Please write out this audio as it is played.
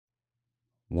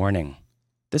Warning.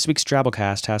 This week's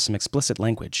Drabblecast has some explicit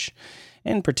language.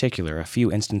 In particular, a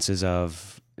few instances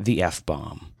of the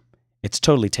F-bomb. It's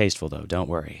totally tasteful, though, don't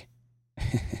worry.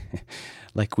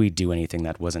 Like we'd do anything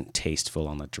that wasn't tasteful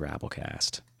on the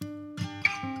Drabblecast.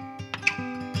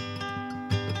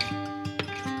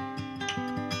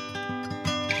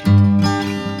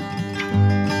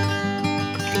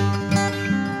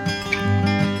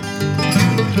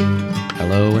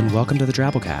 Hello and welcome to the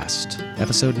Drabblecast,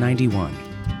 episode 91.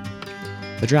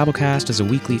 The Drabblecast is a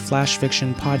weekly flash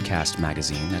fiction podcast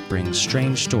magazine that brings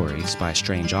strange stories by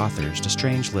strange authors to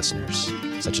strange listeners,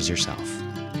 such as yourself.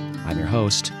 I'm your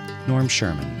host, Norm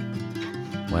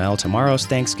Sherman. Well, tomorrow's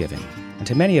Thanksgiving, and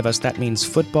to many of us that means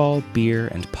football, beer,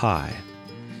 and pie.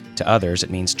 To others it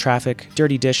means traffic,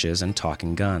 dirty dishes, and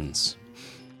talking guns.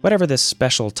 Whatever this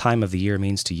special time of the year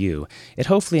means to you, it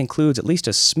hopefully includes at least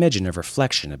a smidgen of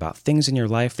reflection about things in your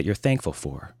life that you're thankful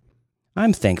for.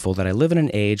 I'm thankful that I live in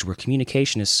an age where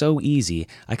communication is so easy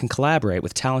I can collaborate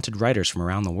with talented writers from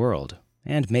around the world,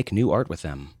 and make new art with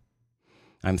them.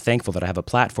 I'm thankful that I have a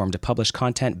platform to publish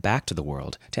content back to the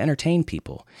world, to entertain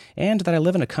people, and that I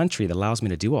live in a country that allows me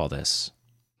to do all this.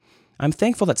 I'm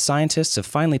thankful that scientists have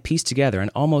finally pieced together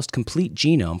an almost complete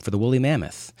genome for the woolly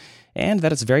mammoth, and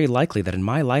that it's very likely that in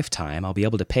my lifetime I'll be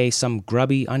able to pay some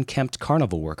grubby, unkempt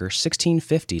carnival worker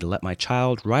 $16.50 to let my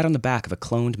child ride on the back of a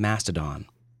cloned mastodon.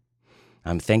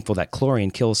 I'm thankful that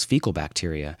chlorine kills fecal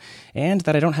bacteria, and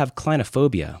that I don't have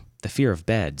clinophobia, the fear of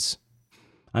beds.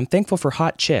 I'm thankful for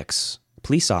hot chicks,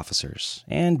 police officers,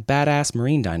 and badass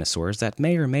marine dinosaurs that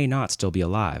may or may not still be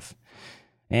alive.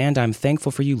 And I'm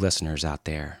thankful for you listeners out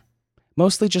there.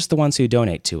 Mostly just the ones who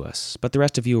donate to us, but the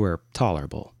rest of you are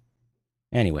tolerable.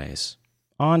 Anyways,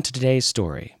 on to today's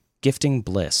story, Gifting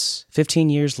Bliss. 15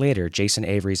 years later, Jason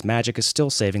Avery's magic is still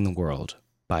saving the world,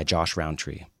 by Josh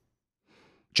Rowntree.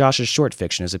 Josh's short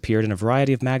fiction has appeared in a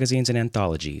variety of magazines and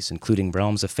anthologies, including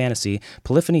Realms of Fantasy,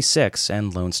 Polyphony 6,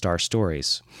 and Lone Star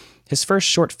Stories. His first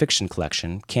short fiction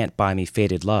collection, Can't Buy Me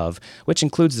Faded Love, which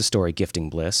includes the story Gifting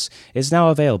Bliss, is now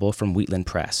available from Wheatland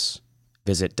Press.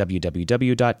 Visit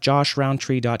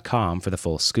www.joshrowntree.com for the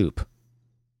full scoop.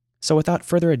 So without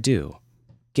further ado,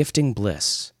 Gifting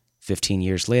Bliss. 15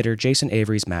 years later, Jason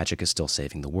Avery's magic is still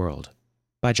saving the world,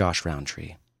 by Josh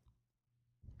Rowntree.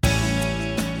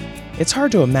 It's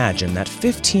hard to imagine that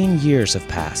 15 years have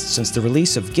passed since the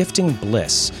release of Gifting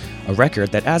Bliss, a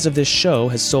record that as of this show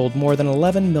has sold more than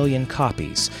 11 million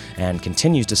copies and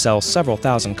continues to sell several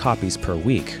thousand copies per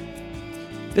week.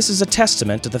 This is a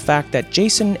testament to the fact that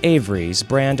Jason Avery's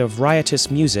brand of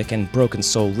riotous music and broken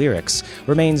soul lyrics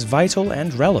remains vital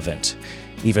and relevant,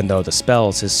 even though the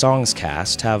spells his songs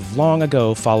cast have long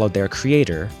ago followed their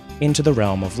creator into the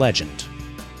realm of legend.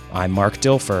 I'm Mark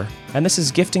Dilfer, and this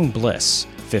is Gifting Bliss.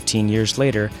 15 years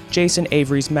later, Jason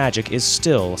Avery's magic is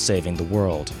still saving the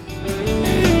world.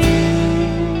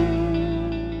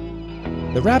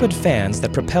 The rabid fans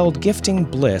that propelled Gifting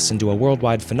Bliss into a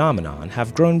worldwide phenomenon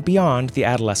have grown beyond the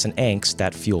adolescent angst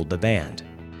that fueled the band.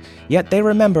 Yet they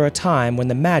remember a time when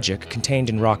the magic contained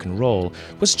in rock and roll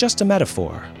was just a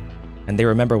metaphor. And they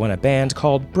remember when a band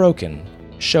called Broken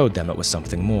showed them it was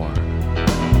something more.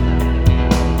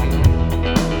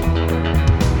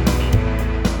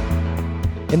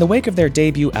 In the wake of their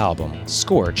debut album,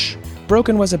 Scorch,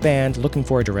 Broken was a band looking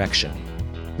for a direction.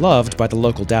 Loved by the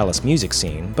local Dallas music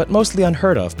scene, but mostly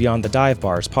unheard of beyond the dive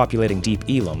bars populating Deep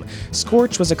Ellum,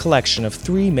 Scorch was a collection of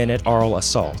 3-minute aural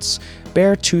assaults,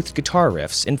 bare-toothed guitar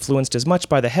riffs influenced as much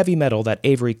by the heavy metal that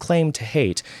Avery claimed to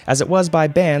hate as it was by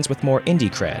bands with more indie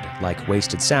cred, like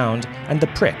Wasted Sound and The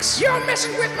Pricks. You're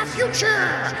messing with my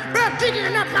future, but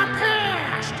digging up my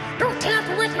past. Don't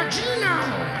tamper with my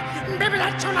genome. Baby,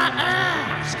 that's all I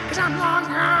ask, 'cause I'm long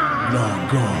gone. Long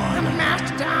gone. I'm a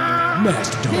mastodon.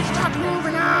 Mastodon. Let's start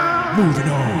moving on. Moving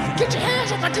on. Get your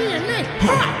hands off my DNA.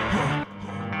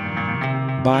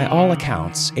 By all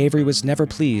accounts, Avery was never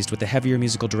pleased with the heavier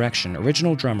musical direction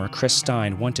original drummer Chris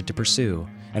Stein wanted to pursue,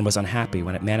 and was unhappy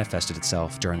when it manifested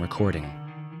itself during recording.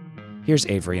 Here's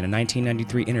Avery in a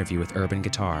 1993 interview with Urban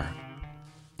Guitar.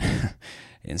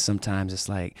 And sometimes it's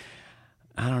like,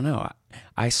 I don't know,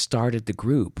 I started the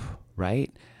group,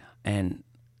 right? And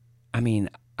I mean,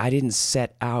 I didn't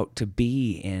set out to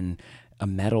be in a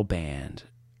metal band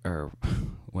or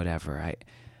whatever.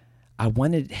 I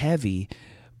wanted heavy,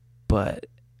 but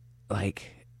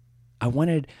like I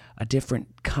wanted a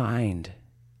different kind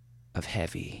of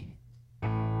heavy.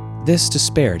 This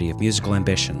disparity of musical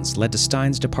ambitions led to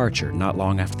Stein's departure not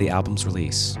long after the album's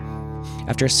release.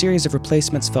 After a series of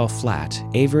replacements fell flat,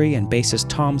 Avery and bassist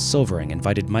Tom Silvering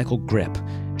invited Michael Grip,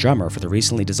 drummer for the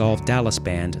recently dissolved Dallas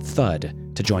band Thud,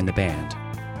 to join the band.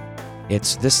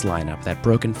 It's this lineup that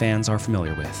Broken fans are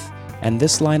familiar with, and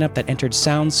this lineup that entered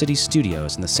Sound City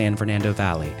Studios in the San Fernando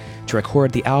Valley to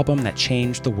record the album that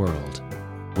changed the world.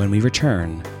 When we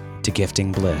return to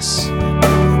Gifting Bliss.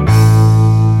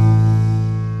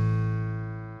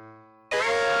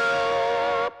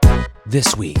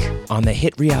 This week on the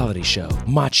hit reality show,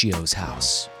 Machio's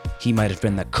House. He might have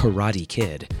been the Karate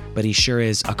Kid, but he sure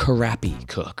is a Karappy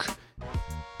cook.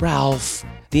 Ralph,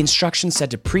 the instructions said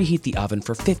to preheat the oven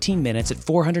for 15 minutes at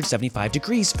 475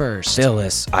 degrees first.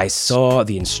 Phyllis, I saw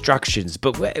the instructions,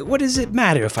 but what does it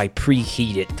matter if I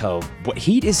preheat it to... What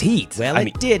heat is heat? Well,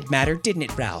 it did matter, didn't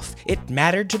it, Ralph? It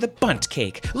mattered to the bunt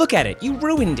cake. Look at it, you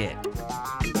ruined it.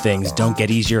 Things don't get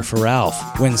easier for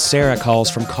Ralph when Sarah calls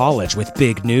from college with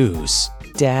big news.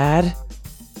 Dad,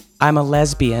 I'm a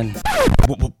lesbian.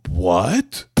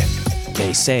 What?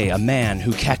 They say a man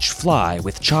who catch fly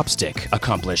with chopstick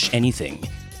accomplish anything.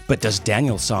 But does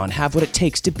Danielson have what it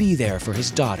takes to be there for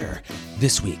his daughter?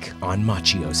 This week on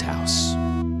Machio's House.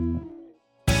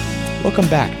 Welcome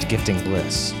back to Gifting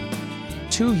Bliss.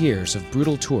 2 years of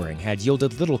brutal touring had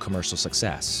yielded little commercial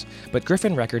success, but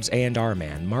Griffin Records A&R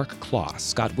man Mark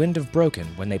Kloss got wind of Broken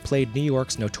when they played New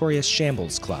York's notorious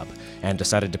Shambles Club and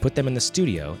decided to put them in the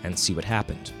studio and see what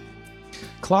happened.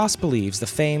 Kloss believes the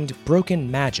famed Broken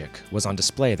magic was on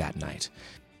display that night.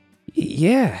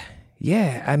 Yeah,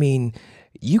 I mean,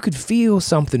 you could feel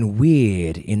something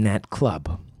weird in that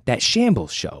club. That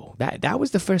Shambles show, that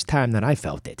was the first time that I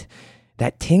felt it.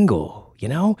 That tingle, you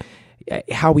know?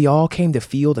 How we all came to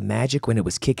feel the magic when it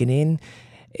was kicking in.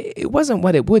 It wasn't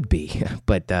what it would be,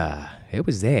 but it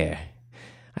was there.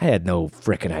 I had no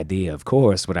frickin' idea, of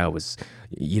course, what I was,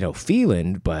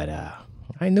 feeling, but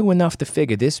I knew enough to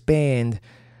figure this band,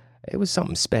 it was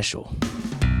something special.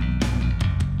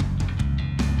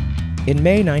 In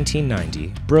May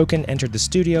 1990, Broken entered the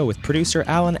studio with producer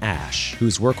Alan Ash,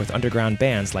 whose work with underground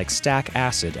bands like Stack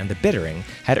Acid and The Bittering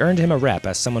had earned him a rep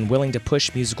as someone willing to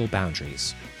push musical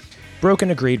boundaries.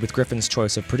 Broken agreed with Griffin's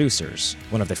choice of producers,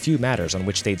 one of the few matters on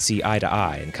which they'd see eye to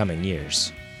eye in coming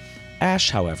years.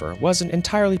 Ash, however, wasn't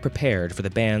entirely prepared for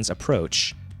the band's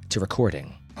approach to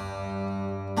recording.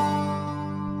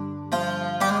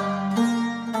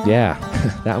 Yeah,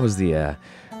 that was the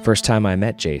first time I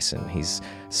met Jason. He's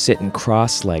sitting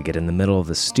cross-legged in the middle of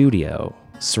the studio,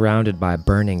 surrounded by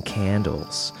burning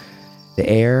candles. The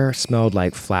air smelled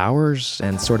like flowers,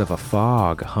 and sort of a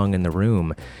fog hung in the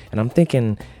room. And I'm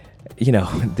thinking,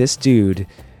 this dude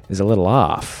is a little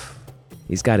off.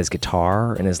 He's got his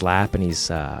guitar in his lap, and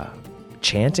he's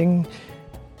chanting.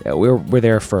 We're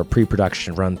there for a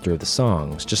pre-production run-through of the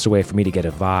songs, just a way for me to get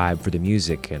a vibe for the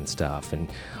music and stuff. And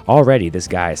already this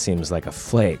guy seems like a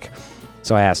flake.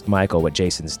 So I asked Michael what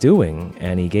Jason's doing,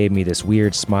 and he gave me this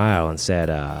weird smile and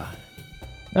said,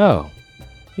 oh,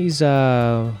 he's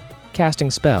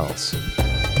casting spells.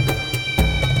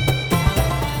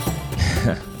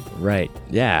 Right,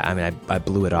 yeah, I mean, I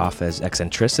blew it off as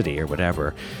eccentricity or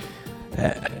whatever.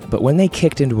 But when they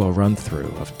kicked into a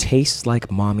run-through of Tastes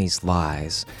Like Mommy's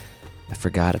Lies, I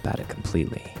forgot about it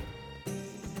completely.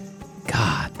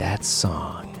 God, that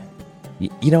song.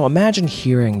 Imagine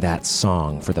hearing that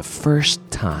song for the first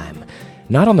time,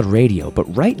 not on the radio, but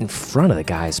right in front of the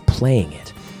guys playing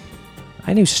it.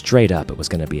 I knew straight up it was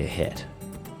going to be a hit.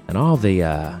 And all of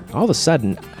a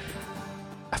sudden,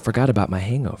 I forgot about my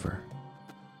hangover.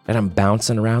 And I'm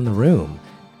bouncing around the room,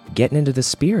 getting into the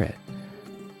spirit.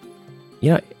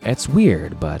 It's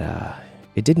weird, but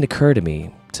it didn't occur to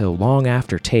me till long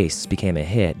after Tastes became a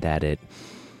hit that it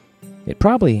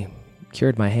probably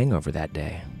cured my hangover that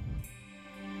day.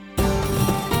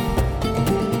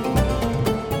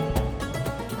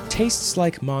 Tastes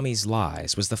Like Mommy's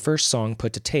Lies was the first song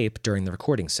put to tape during the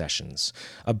recording sessions,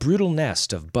 a brutal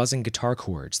nest of buzzing guitar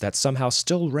chords that somehow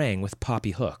still rang with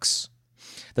poppy hooks.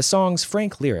 The song's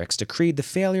frank lyrics decreed the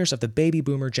failures of the baby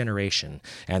boomer generation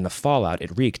and the fallout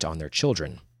it wreaked on their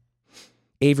children.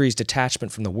 Avery's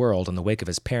detachment from the world in the wake of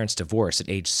his parents' divorce at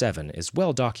age 7 is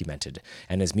well documented,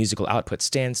 and his musical output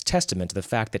stands testament to the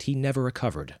fact that he never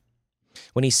recovered.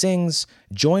 When he sings,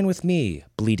 "Join with me,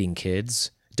 bleeding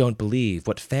kids, don't believe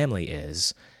what family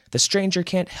is," the stranger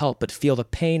can't help but feel the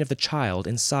pain of the child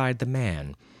inside the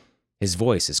man. His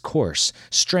voice is coarse,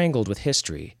 strangled with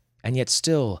history, and yet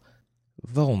still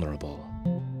vulnerable.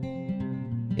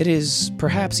 It is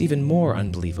perhaps even more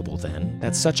unbelievable, then,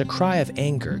 that such a cry of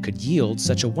anger could yield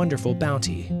such a wonderful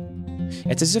bounty.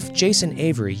 It's as if Jason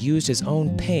Avery used his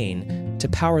own pain to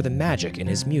power the magic in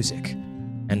his music,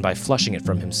 and by flushing it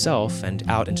from himself and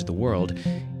out into the world,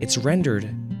 it's rendered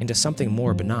into something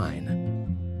more benign.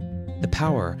 The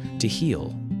power to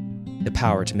heal, the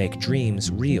power to make dreams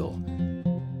real,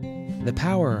 the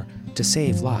power to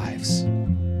save lives.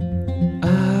 I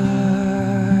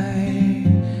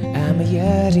am a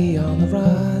Yeti on the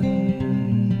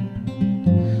run,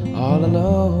 all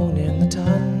alone in the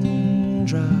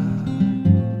tundra,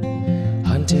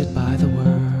 hunted by the world.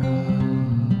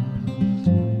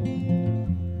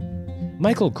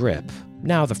 Michael Grip,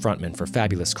 now the frontman for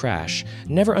Fabulous Crash,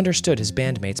 never understood his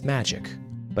bandmates' magic,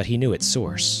 but he knew its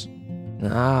source.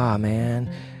 Ah,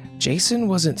 man, Jason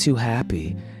wasn't too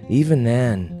happy, even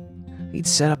then. He'd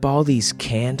set up all these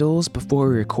candles before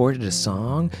we recorded a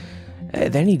song,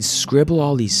 then he'd scribble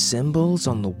all these symbols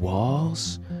on the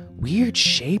walls, weird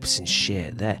shapes and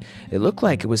shit that it looked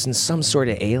like it was in some sort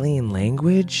of alien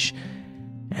language,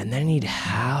 and then he'd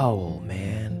howl,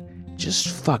 man. Just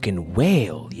fucking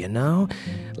wail, you know?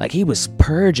 Like he was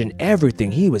purging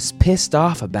everything he was pissed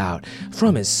off about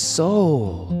from his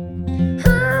soul.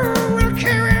 Who will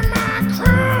carry my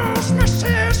cross? My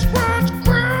sis was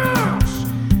gross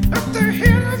up the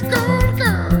hill of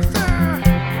Golgotha.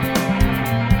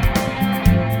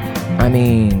 I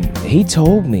mean, he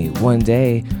told me one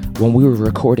day when we were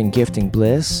recording Gifting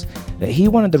Bliss that he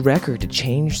wanted the record to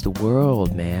change the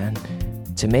world, man,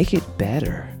 to make it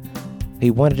better. He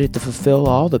wanted it to fulfill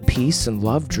all the peace and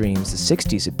love dreams the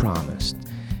 60s had promised.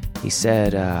 He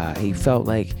said he felt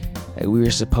like we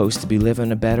were supposed to be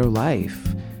living a better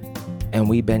life, and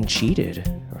we'd been cheated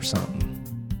or something.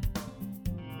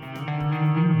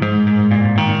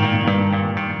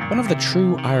 One of the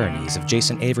true ironies of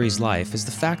Jason Avery's life is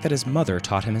the fact that his mother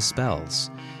taught him his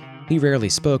spells. He rarely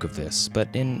spoke of this, but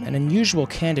in an unusual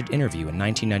candid interview in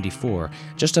 1994,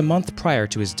 just a month prior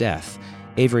to his death,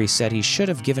 Avery said he should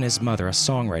have given his mother a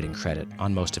songwriting credit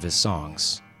on most of his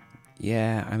songs.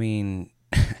 Yeah, I mean,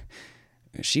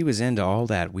 she was into all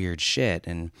that weird shit,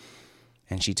 and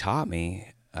she taught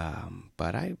me,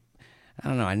 but I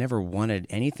don't know, I never wanted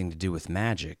anything to do with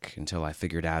magic until I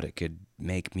figured out it could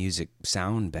make music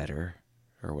sound better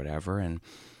or whatever, and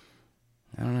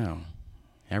I don't know,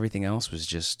 everything else was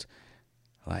just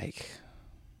like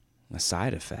a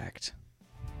side effect.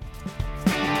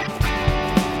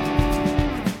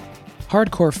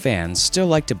 Hardcore fans still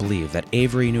like to believe that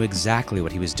Avery knew exactly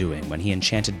what he was doing when he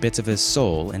enchanted bits of his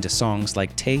soul into songs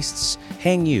like Tastes,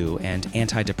 Hang You, and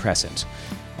Antidepressant.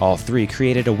 All three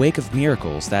created a wake of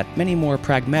miracles that many more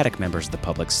pragmatic members of the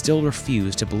public still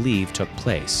refuse to believe took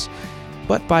place.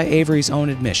 But by Avery's own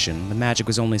admission, the magic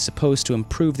was only supposed to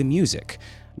improve the music,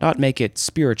 not make it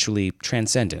spiritually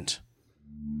transcendent.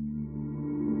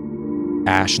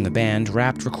 Ash and the band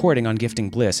wrapped recording on Gifting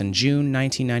Bliss in June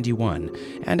 1991,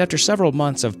 and after several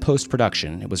months of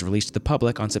post-production, it was released to the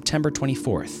public on September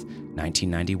 24th,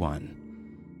 1991.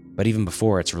 But even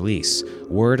before its release,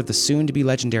 word of the soon-to-be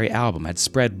legendary album had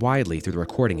spread widely through the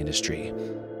recording industry.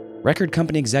 Record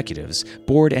company executives,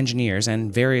 board engineers,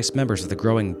 and various members of the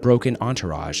growing Broken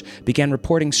entourage began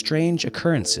reporting strange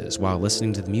occurrences while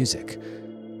listening to the music.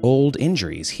 Old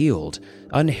injuries healed,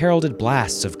 unheralded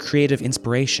blasts of creative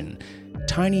inspiration,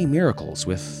 tiny miracles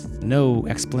with no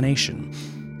explanation,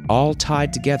 all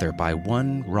tied together by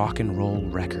one rock and roll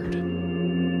record.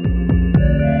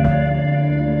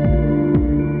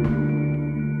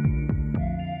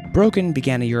 Broken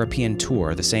began a European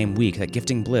tour the same week that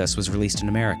Gifting Bliss was released in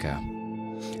America.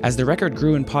 As the record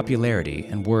grew in popularity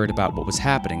and word about what was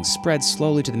happening spread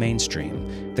slowly to the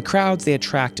mainstream, the crowds they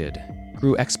attracted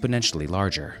grew exponentially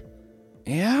larger.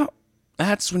 Yeah,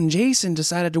 that's when Jason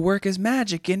decided to work his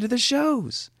magic into the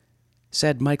shows,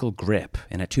 said Michael Grip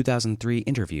in a 2003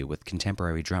 interview with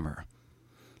contemporary drummer.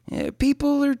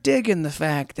 People are digging the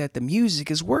fact that the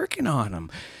music is working on them.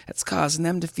 It's causing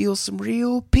them to feel some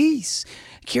real peace,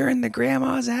 curing the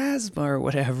grandma's asthma or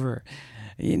whatever.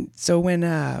 So when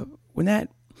that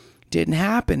didn't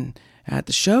happen at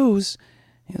the shows,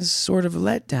 it was sort of a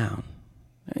letdown.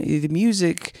 The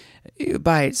music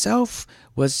by itself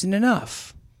wasn't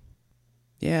enough.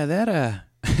 Yeah, that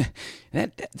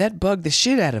bugged the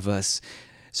shit out of us.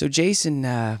 So Jason,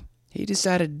 he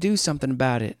decided to do something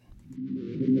about it.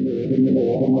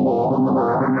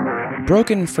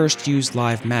 Broken first used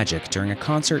live magic during a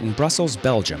concert in Brussels,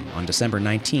 Belgium on December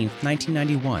 19,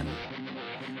 1991.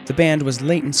 The band was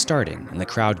late in starting, and the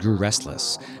crowd grew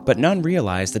restless, but none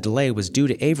realized the delay was due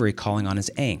to Avery calling on his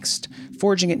angst,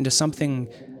 forging it into something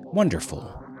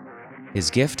wonderful. His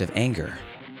gift of anger.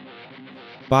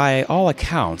 By all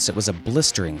accounts, it was a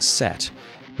blistering set,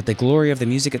 but the glory of the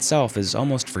music itself is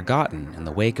almost forgotten in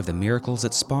the wake of the miracles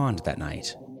it spawned that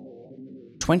night.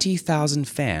 20,000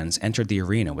 fans entered the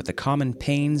arena with the common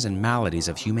pains and maladies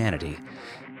of humanity,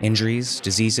 injuries,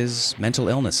 diseases, mental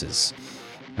illnesses.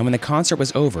 And when the concert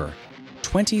was over,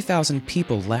 20,000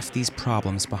 people left these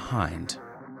problems behind.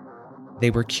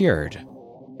 They were cured,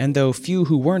 And though few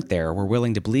who weren't there were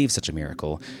willing to believe such a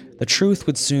miracle, the truth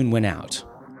would soon win out.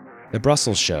 The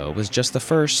Brussels show was just the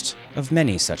first of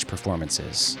many such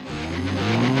performances.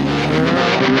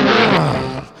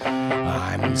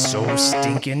 I'm so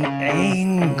stinking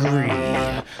angry.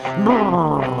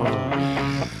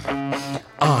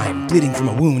 I'm bleeding from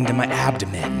a wound in my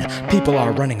abdomen. People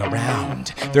are running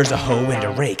around. There's a hoe and a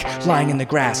rake lying in the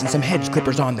grass and some hedge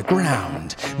clippers on the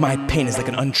ground. My pain is like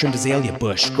an untrimmed azalea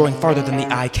bush growing farther than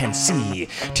the eye can see.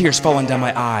 Tears falling down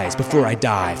my eyes before I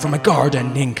die from a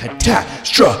gardening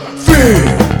catastrophe.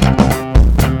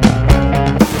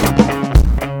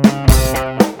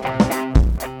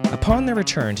 Upon their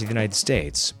return to the United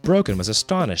States, Broken was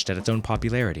astonished at its own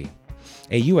popularity.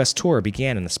 A U.S. tour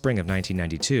began in the spring of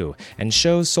 1992, and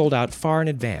shows sold out far in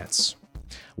advance.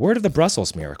 Word of the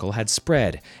Brussels miracle had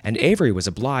spread, and Avery was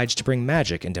obliged to bring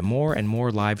magic into more and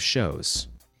more live shows.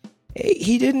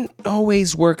 He didn't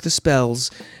always work the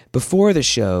spells before the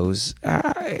shows.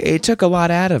 It took a lot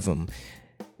out of him.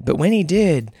 But when he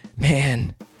did,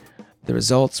 man, the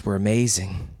results were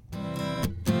amazing.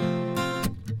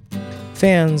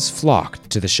 Fans flocked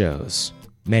to the shows,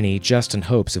 many just in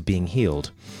hopes of being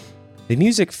healed. The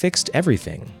music fixed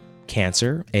everything: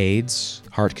 cancer, AIDS,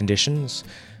 heart conditions.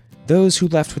 Those who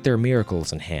left with their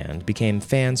miracles in hand became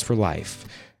fans for life.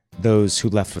 Those who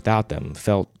left without them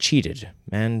felt cheated,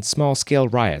 and small-scale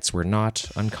riots were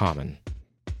not uncommon.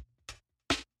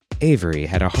 Avery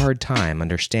had a hard time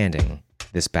understanding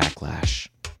this backlash.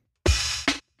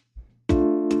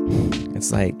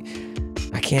 It's like,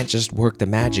 I can't just work the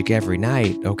magic every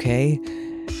night, okay?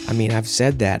 I mean, I've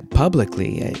said that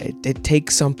publicly. It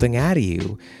takes something out of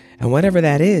you. And whatever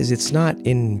that is, it's not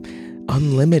in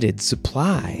unlimited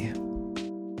supply.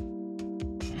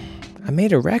 I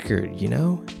made a record, you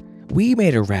know? We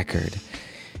made a record.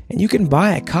 And you can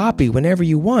buy a copy whenever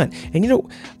you want. And you know,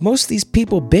 most of these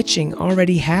people bitching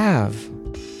already have.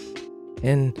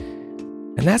 And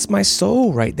that's my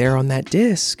soul right there on that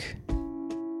disc.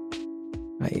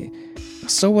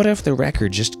 So what if the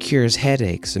record just cures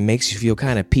headaches and makes you feel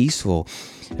kind of peaceful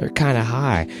or kind of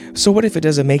high? So what if it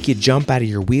doesn't make you jump out of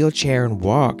your wheelchair and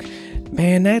walk?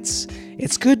 Man, it's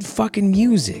good fucking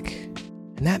music.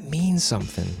 And that means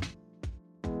something.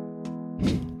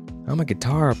 I'm a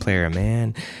guitar player,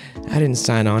 man. I didn't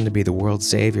sign on to be the world's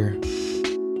savior.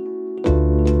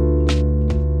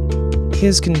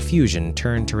 His confusion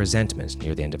turned to resentment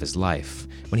near the end of his life,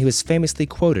 when he was famously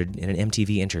quoted in an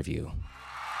MTV interview.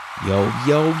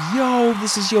 Yo,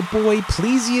 this is your boy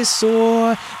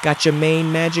Plesiosaur. Got your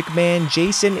main magic man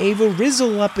Jason Avery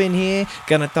up in here.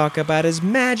 Gonna talk about his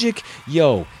magic.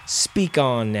 Yo, speak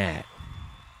on that.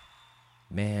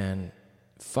 Man,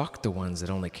 fuck the ones that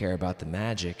only care about the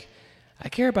magic. I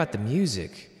care about the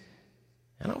music.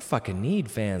 I don't fucking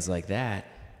need fans like that.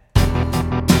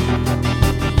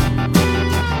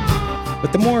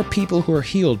 But the more people who are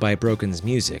healed by Broken's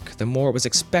music, the more it was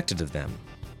expected of them.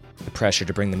 The pressure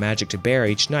to bring the magic to bear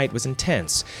each night was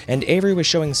intense, and Avery was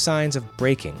showing signs of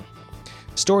breaking.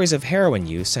 Stories of heroin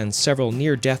use and several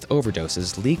near-death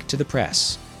overdoses leaked to the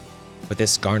press. But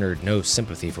this garnered no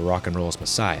sympathy for rock and roll's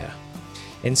messiah.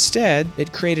 Instead,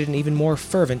 it created an even more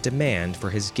fervent demand for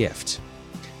his gift.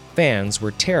 Fans were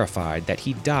terrified that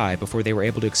he'd die before they were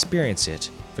able to experience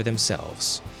it for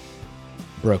themselves.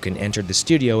 Broken entered the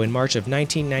studio in March of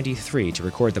 1993 to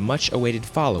record the much-awaited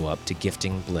follow-up to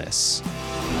Gifting Bliss.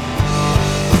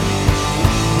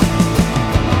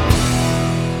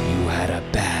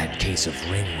 Case of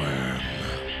ringworm.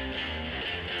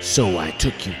 So I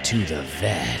took you to the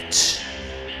vet,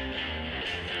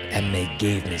 and they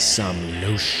gave me some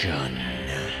lotion.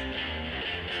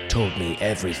 Told me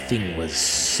everything was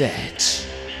set.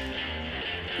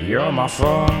 You're my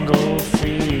fungal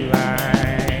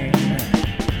feline.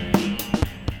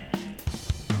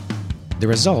 The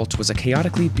result was a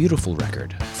chaotically beautiful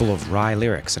record, full of wry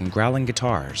lyrics and growling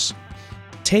guitars.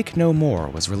 Take No More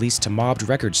was released to mobbed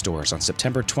record stores on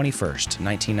September 21st,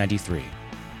 1993,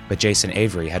 but Jason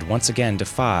Avery had once again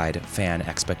defied fan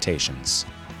expectations.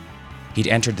 He'd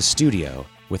entered the studio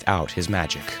without his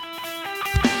magic.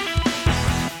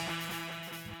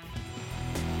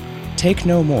 Take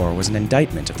No More was an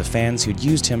indictment of the fans who'd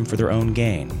used him for their own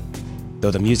gain.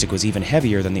 Though the music was even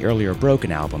heavier than the earlier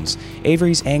Broken albums,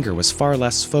 Avery's anger was far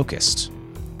less focused.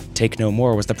 Take No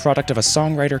More was the product of a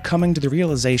songwriter coming to the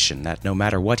realization that no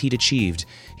matter what he'd achieved,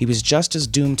 he was just as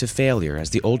doomed to failure as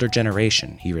the older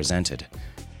generation he resented.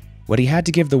 What he had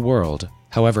to give the world,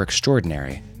 however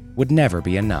extraordinary, would never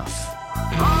be enough.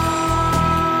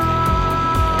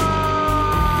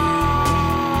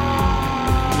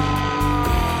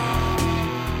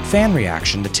 Fan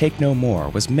reaction to Take No More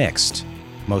was mixed.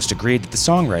 Most agreed that the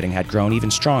songwriting had grown even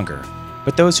stronger,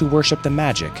 but those who worshipped the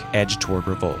magic edged toward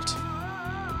revolt.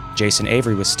 Jason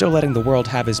Avery was still letting the world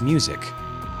have his music,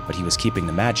 but he was keeping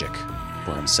the magic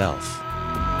for himself.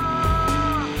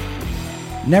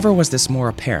 Never was this more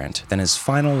apparent than his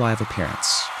final live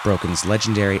appearance, Broken's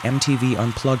legendary MTV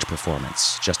Unplugged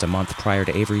performance just a month prior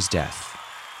to Avery's death.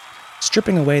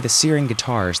 Stripping away the searing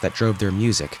guitars that drove their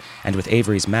music, and with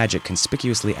Avery's magic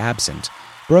conspicuously absent,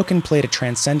 Broken played a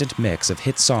transcendent mix of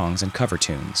hit songs and cover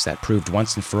tunes that proved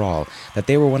once and for all that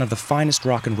they were one of the finest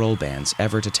rock and roll bands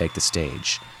ever to take the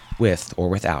stage, with or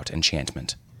without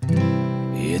enchantment.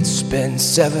 It's been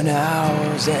 7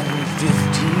 hours and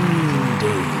 15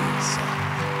 days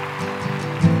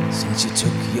since you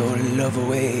took your love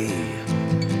away.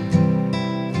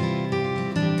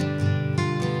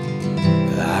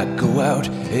 I go out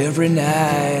every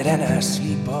night and I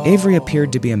sleep all. Avery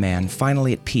appeared to be a man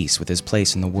finally at peace with his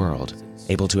place in the world,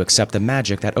 able to accept the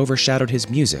magic that overshadowed his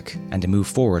music and to move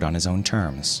forward on his own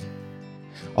terms.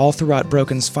 All throughout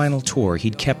Broken's final tour,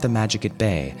 he'd kept the magic at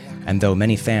bay, and though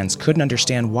many fans couldn't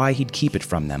understand why he'd keep it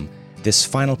from them, this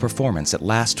final performance at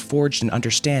last forged an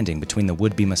understanding between the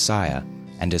would-be Messiah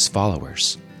and his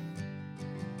followers.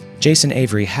 Jason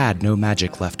Avery had no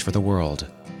magic left for the world,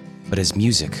 but his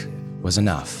music was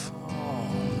enough.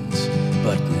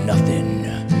 But nothing,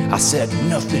 I said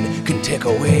nothing can take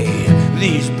away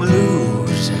these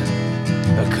blues,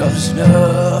 'cause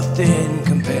nothing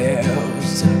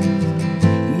compares,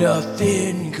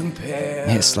 nothing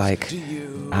compares. It's like,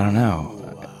 I don't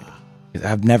know,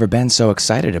 I've never been so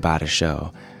excited about a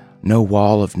show. No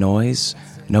wall of noise,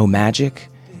 no magic.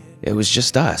 It was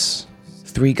just us.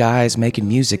 3 guys making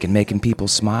music and making people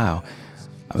smile.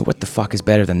 I mean, what the fuck is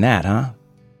better than that, huh?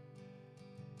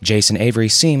 Jason Avery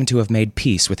seemed to have made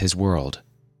peace with his world,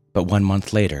 but 1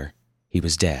 month later, he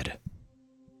was dead.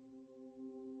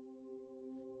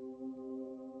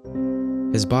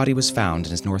 His body was found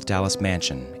in his North Dallas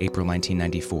mansion, April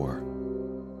 1994.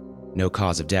 No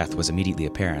cause of death was immediately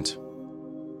apparent.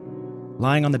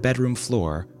 Lying on the bedroom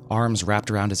floor, arms wrapped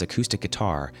around his acoustic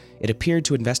guitar, it appeared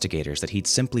to investigators that he'd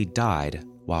simply died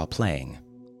while playing.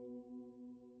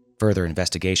 Further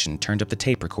investigation turned up the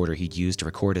tape recorder he'd used to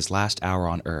record his last hour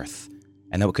on Earth,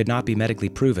 and though it could not be medically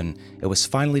proven, it was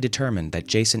finally determined that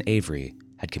Jason Avery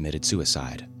had committed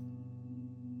suicide.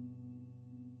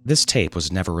 This tape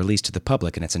was never released to the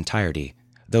public in its entirety,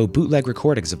 though bootleg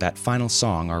recordings of that final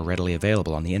song are readily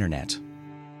available on the internet.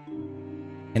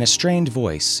 In a strained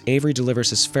voice, Avery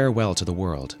delivers his farewell to the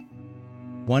world.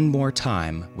 One more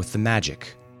time with the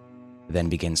magic, then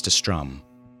begins to strum.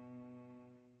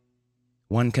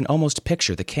 One can almost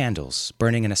picture the candles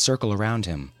burning in a circle around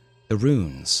him, the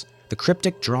runes, the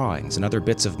cryptic drawings and other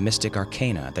bits of mystic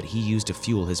arcana that he used to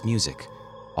fuel his music,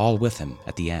 all with him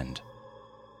at the end.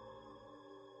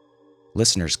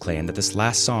 Listeners claim that this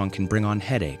last song can bring on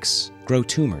headaches, grow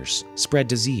tumors, spread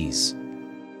disease.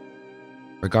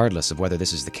 Regardless of whether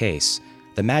this is the case,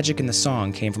 the magic in the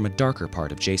song came from a darker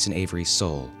part of Jason Avery's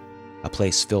soul, a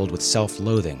place filled with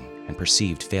self-loathing and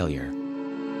perceived failure.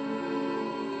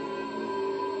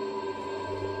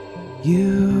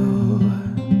 You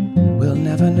will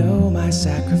never know my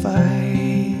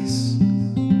sacrifice,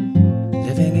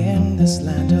 living in this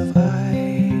land of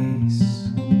ice,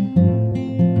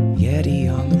 Yeti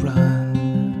on the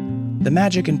run. The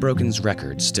magic in Broken's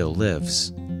record still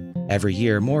lives. Every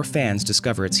year, more fans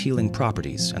discover its healing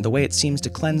properties and the way it seems to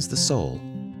cleanse the soul.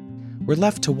 We're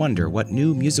left to wonder what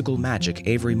new musical magic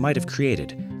Avery might have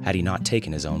created had he not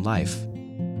taken his own life.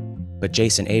 But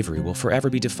Jason Avery will forever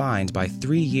be defined by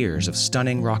 3 years of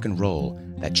stunning rock and roll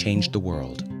that changed the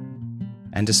world.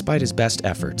 And despite his best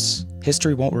efforts,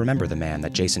 history won't remember the man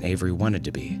that Jason Avery wanted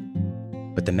to be,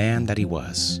 but the man that he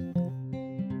was.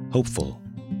 Hopeful,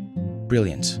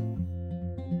 brilliant,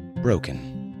 broken.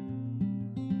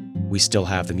 We still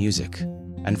have the music,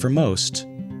 and for most,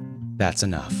 that's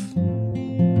enough.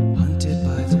 Hunted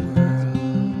by the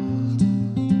world.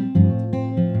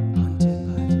 Hunted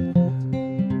by the world.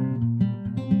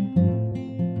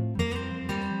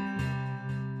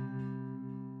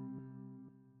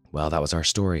 Well, that was our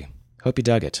story. Hope you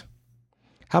dug it.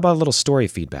 How about a little story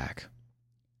feedback?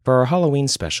 For our Halloween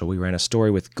special, we ran a story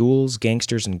with ghouls,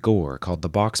 gangsters, and gore called The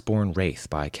Boxborn Wraith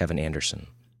by Kevin Anderson.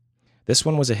 This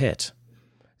one was a hit.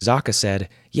 Zaka said,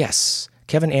 "Yes,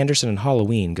 Kevin Anderson and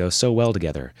Halloween go so well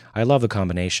together. I love the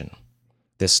combination.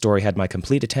 This story had my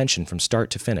complete attention from start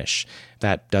to finish.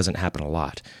 That doesn't happen a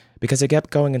lot, because it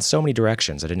kept going in so many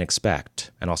directions I didn't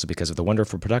expect, and also because of the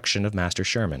wonderful production of Master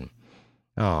Sherman."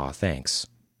 Aw, thanks.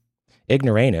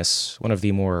 Ignoranus, one of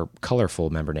the more colorful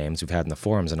member names we've had in the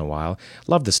forums in a while,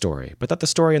 loved the story, but thought the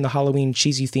story and the Halloween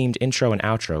cheesy-themed intro and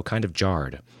outro kind of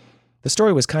jarred. The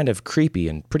story was kind of creepy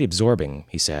and pretty absorbing,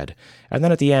 he said, and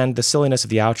then at the end, the silliness of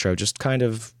the outro just kind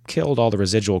of killed all the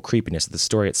residual creepiness that the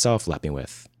story itself left me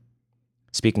with.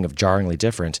 Speaking of jarringly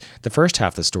different, the first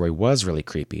half of the story was really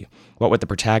creepy, what with the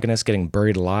protagonist getting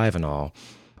buried alive and all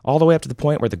the way up to the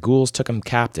point where the ghouls took him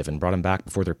captive and brought him back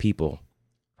before their people.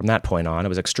 From that point on, it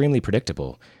was extremely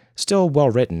predictable, still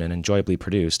well-written and enjoyably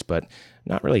produced, but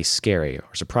not really scary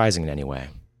or surprising in any way.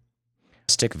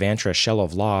 Stick Vantra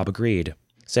Shelov Lob agreed,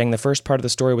 saying the first part of the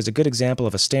story was a good example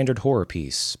of a standard horror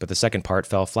piece, but the second part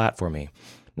fell flat for me.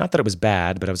 Not that it was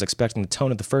bad, but I was expecting the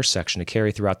tone of the first section to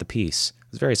carry throughout the piece. I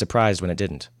was very surprised when it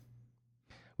didn't.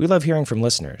 We love hearing from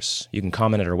listeners. You can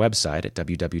comment at our website at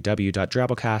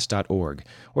www.drabblecast.org,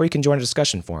 or you can join our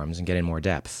discussion forums and get in more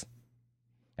depth.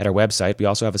 At our website, we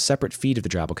also have a separate feed of the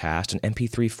Drabblecast, an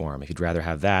MP3 form if you'd rather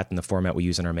have that than the format we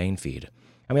use in our main feed.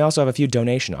 And we also have a few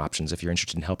donation options if you're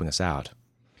interested in helping us out.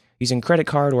 Using credit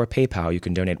card or PayPal, you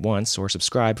can donate once or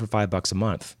subscribe for $5 a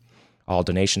month. All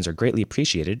donations are greatly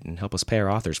appreciated and help us pay our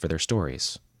authors for their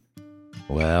stories.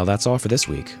 Well, that's all for this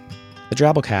week. The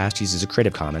Drabblecast uses a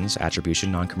Creative Commons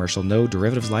Attribution Non-Commercial No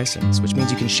Derivatives license, which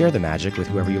means you can share the magic with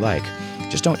whoever you like.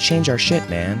 Just don't change our shit,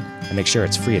 man, and make sure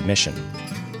it's free admission.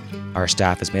 Our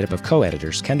staff is made up of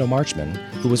co-editors Kendall Marchman,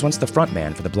 who was once the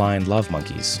frontman for the Blind Love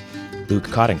Monkeys, Luke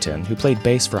Coddington, who played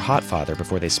bass for Hot Father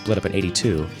before they split up in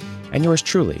 '82, and yours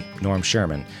truly, Norm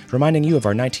Sherman, reminding you of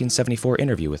our 1974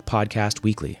 interview with Podcast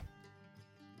Weekly.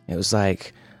 It was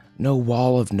like no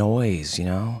wall of noise,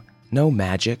 no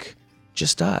magic,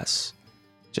 just us.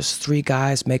 Just three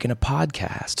guys making a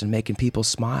podcast and making people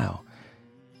smile.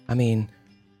 I mean,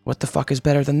 what the fuck is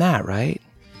better than that, right?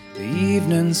 The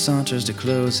evening saunters to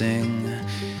closing.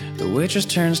 The waitress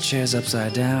turns chairs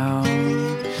upside down.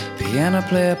 Piano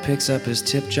player picks up his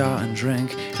tip jar and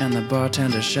drink, and the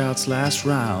bartender shouts last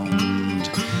round. An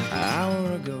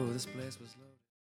hour ago this place